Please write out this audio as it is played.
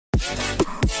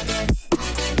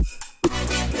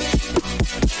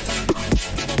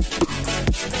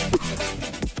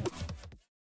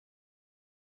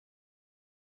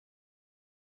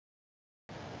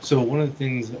So one of the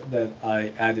things that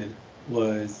I added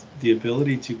was the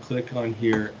ability to click on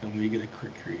here and we get a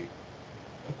quick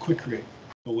create.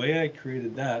 The way I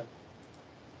created that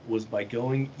was by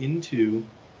going into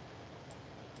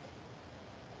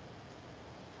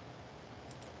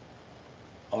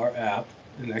our app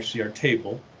and actually our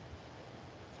table.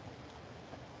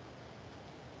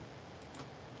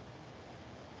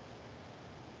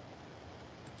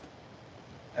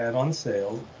 Add on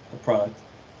sale, a product,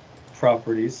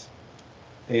 properties,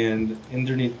 and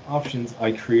underneath options,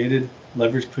 I created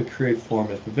leverage quick create form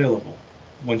if available.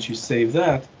 Once you save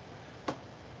that,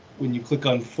 when you click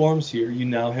on forms here, you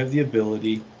now have the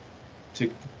ability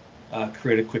to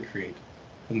create a quick create.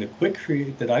 And the quick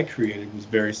create that I created was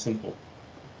very simple.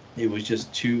 It was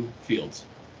just 2 fields,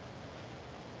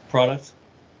 product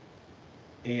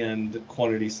and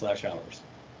quantity/hours,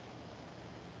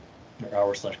 or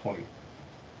hour/quantity.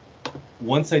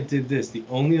 Once I did this, the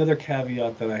only other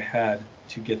caveat that I had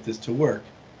to get this to work,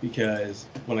 because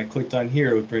when I clicked on here,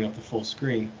 it would bring up the full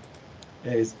screen,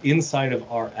 is inside of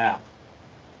our app,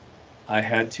 I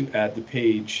had to add the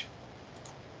page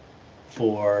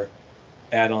for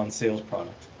add-on sales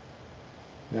product.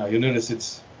 Now you'll notice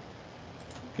it's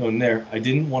going there. I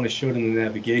didn't want to show it in the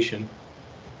navigation,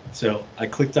 so I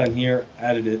clicked on here,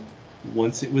 added it.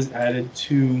 Once it was added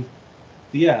to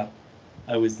the app,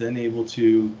 I was then able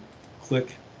to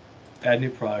click add new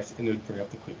products and it would bring up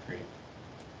the quick create.